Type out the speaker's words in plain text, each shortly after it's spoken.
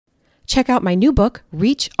Check out my new book,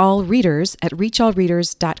 Reach All Readers, at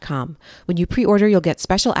reachallreaders.com. When you pre-order, you'll get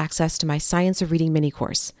special access to my Science of Reading mini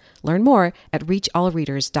course. Learn more at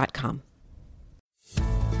reachallreaders.com.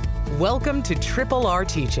 Welcome to Triple R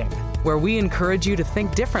Teaching, where we encourage you to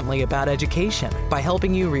think differently about education by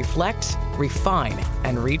helping you reflect, refine,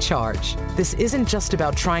 and recharge. This isn't just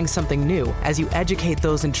about trying something new as you educate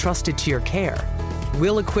those entrusted to your care.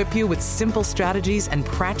 We'll equip you with simple strategies and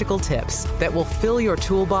practical tips that will fill your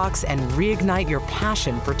toolbox and reignite your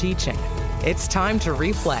passion for teaching. It's time to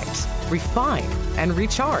reflect, refine, and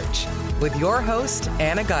recharge with your host,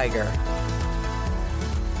 Anna Geiger.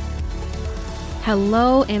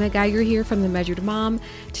 Hello, Anna Geiger here from The Measured Mom.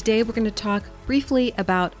 Today we're going to talk briefly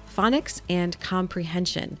about phonics and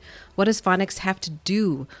comprehension. What does phonics have to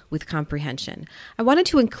do with comprehension? I wanted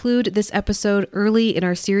to include this episode early in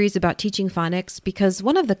our series about teaching phonics because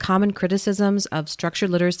one of the common criticisms of structured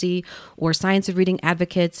literacy or science of reading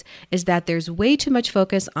advocates is that there's way too much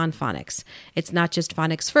focus on phonics. It's not just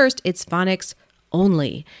phonics first, it's phonics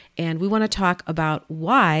only. And we want to talk about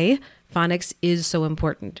why phonics is so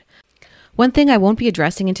important. One thing I won't be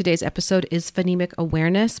addressing in today's episode is phonemic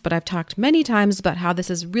awareness, but I've talked many times about how this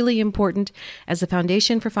is really important as a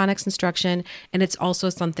foundation for phonics instruction, and it's also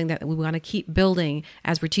something that we want to keep building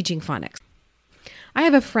as we're teaching phonics. I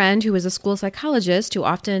have a friend who is a school psychologist who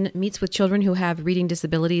often meets with children who have reading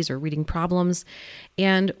disabilities or reading problems.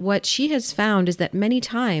 And what she has found is that many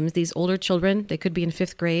times these older children, they could be in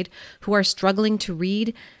fifth grade, who are struggling to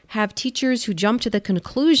read, have teachers who jump to the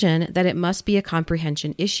conclusion that it must be a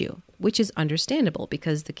comprehension issue, which is understandable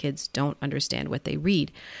because the kids don't understand what they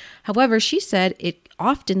read. However, she said it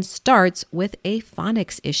often starts with a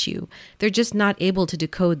phonics issue. They're just not able to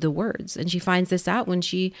decode the words. And she finds this out when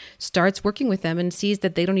she starts working with them and sees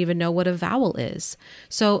that they don't even know what a vowel is.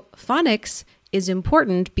 So phonics is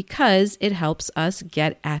important because it helps us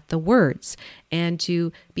get at the words. And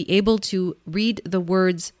to be able to read the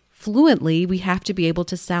words fluently, we have to be able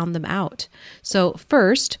to sound them out. So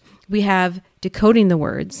first, we have decoding the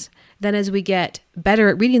words. Then as we get better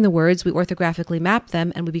at reading the words, we orthographically map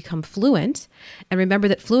them and we become fluent. And remember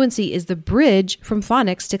that fluency is the bridge from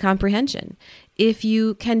phonics to comprehension. If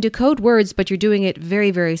you can decode words, but you're doing it very,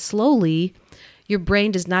 very slowly, your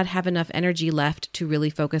brain does not have enough energy left to really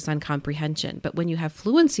focus on comprehension. But when you have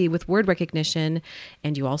fluency with word recognition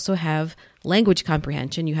and you also have language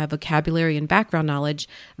comprehension, you have vocabulary and background knowledge,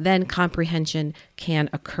 then comprehension can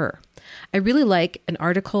occur. I really like an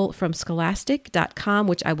article from scholastic.com,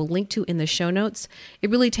 which I will link to in the show notes. It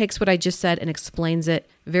really takes what I just said and explains it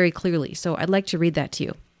very clearly. So I'd like to read that to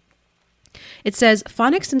you. It says,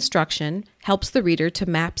 phonics instruction helps the reader to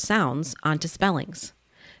map sounds onto spellings.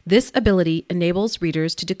 This ability enables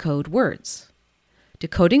readers to decode words.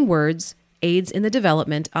 Decoding words aids in the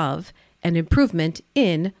development of and improvement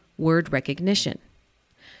in word recognition.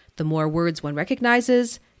 The more words one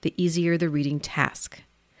recognizes, the easier the reading task.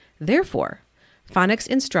 Therefore, phonics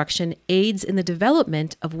instruction aids in the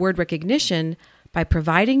development of word recognition by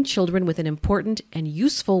providing children with an important and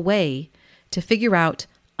useful way to figure out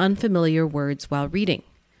unfamiliar words while reading.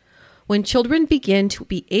 When children begin to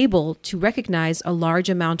be able to recognize a large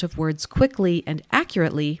amount of words quickly and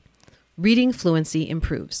accurately, reading fluency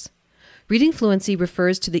improves. Reading fluency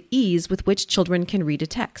refers to the ease with which children can read a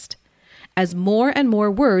text. As more and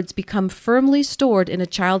more words become firmly stored in a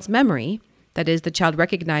child's memory, that is, the child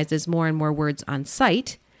recognizes more and more words on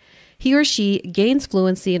sight, he or she gains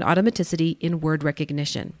fluency and automaticity in word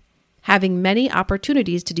recognition. Having many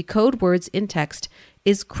opportunities to decode words in text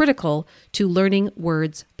is critical to learning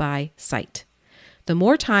words by sight. The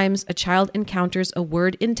more times a child encounters a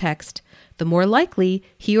word in text, the more likely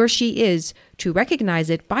he or she is to recognize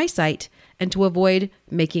it by sight and to avoid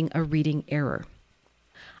making a reading error.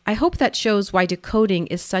 I hope that shows why decoding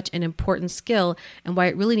is such an important skill and why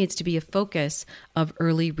it really needs to be a focus of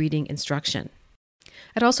early reading instruction.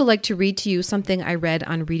 I'd also like to read to you something I read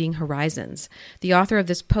on Reading Horizons. The author of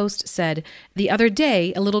this post said, "The other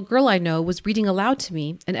day, a little girl I know was reading aloud to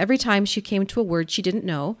me, and every time she came to a word she didn't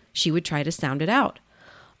know, she would try to sound it out.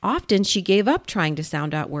 Often she gave up trying to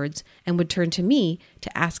sound out words and would turn to me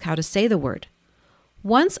to ask how to say the word.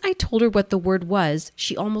 Once I told her what the word was,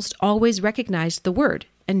 she almost always recognized the word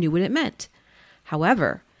and knew what it meant.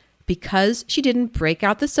 However, because she didn't break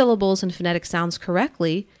out the syllables and phonetic sounds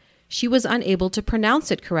correctly, she was unable to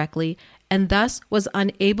pronounce it correctly and thus was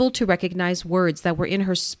unable to recognize words that were in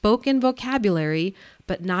her spoken vocabulary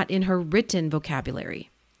but not in her written vocabulary."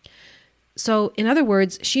 So, in other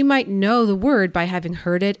words, she might know the word by having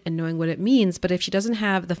heard it and knowing what it means, but if she doesn't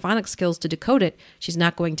have the phonics skills to decode it, she's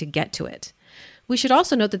not going to get to it. We should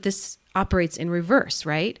also note that this operates in reverse,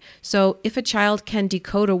 right? So if a child can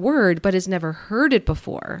decode a word but has never heard it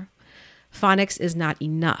before, phonics is not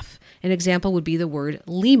enough. An example would be the word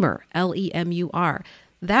lemur, L-E-M-U-R.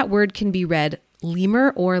 That word can be read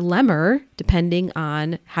lemur or lemur, depending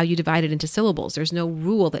on how you divide it into syllables. There's no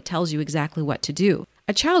rule that tells you exactly what to do.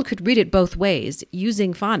 A child could read it both ways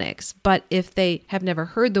using phonics, but if they have never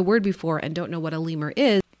heard the word before and don't know what a lemur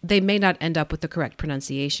is, they may not end up with the correct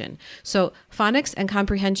pronunciation. So phonics and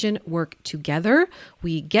comprehension work together.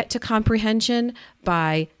 We get to comprehension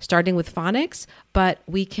by starting with phonics, but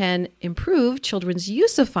we can improve children's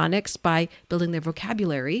use of phonics by building their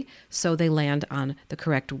vocabulary so they land on the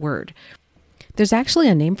correct word. There's actually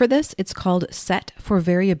a name for this. It's called set for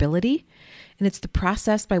variability. And it's the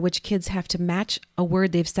process by which kids have to match a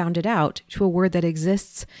word they've sounded out to a word that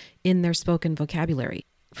exists in their spoken vocabulary.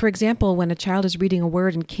 For example, when a child is reading a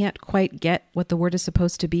word and can't quite get what the word is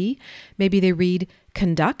supposed to be, maybe they read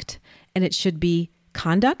conduct and it should be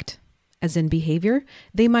conduct, as in behavior.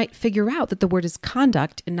 They might figure out that the word is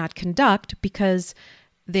conduct and not conduct because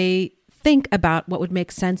they think about what would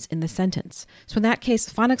make sense in the sentence. So in that case,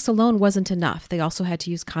 phonics alone wasn't enough. They also had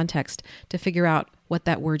to use context to figure out what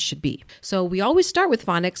that word should be. So we always start with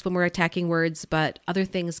phonics when we're attacking words, but other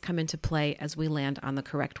things come into play as we land on the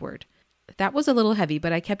correct word. That was a little heavy,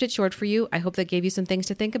 but I kept it short for you. I hope that gave you some things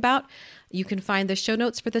to think about. You can find the show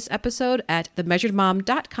notes for this episode at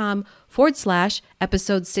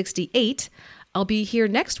themeasuredmom.com/episode 68. I'll be here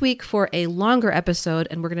next week for a longer episode,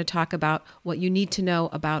 and we're going to talk about what you need to know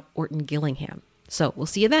about Orton Gillingham. So we'll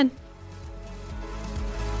see you then.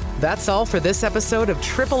 That's all for this episode of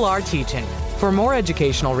Triple R Teaching. For more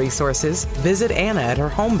educational resources, visit Anna at her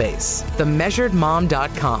home base,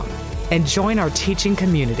 themeasuredmom.com, and join our teaching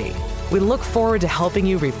community. We look forward to helping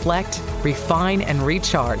you reflect, refine, and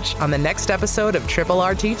recharge on the next episode of Triple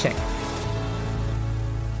R Teaching.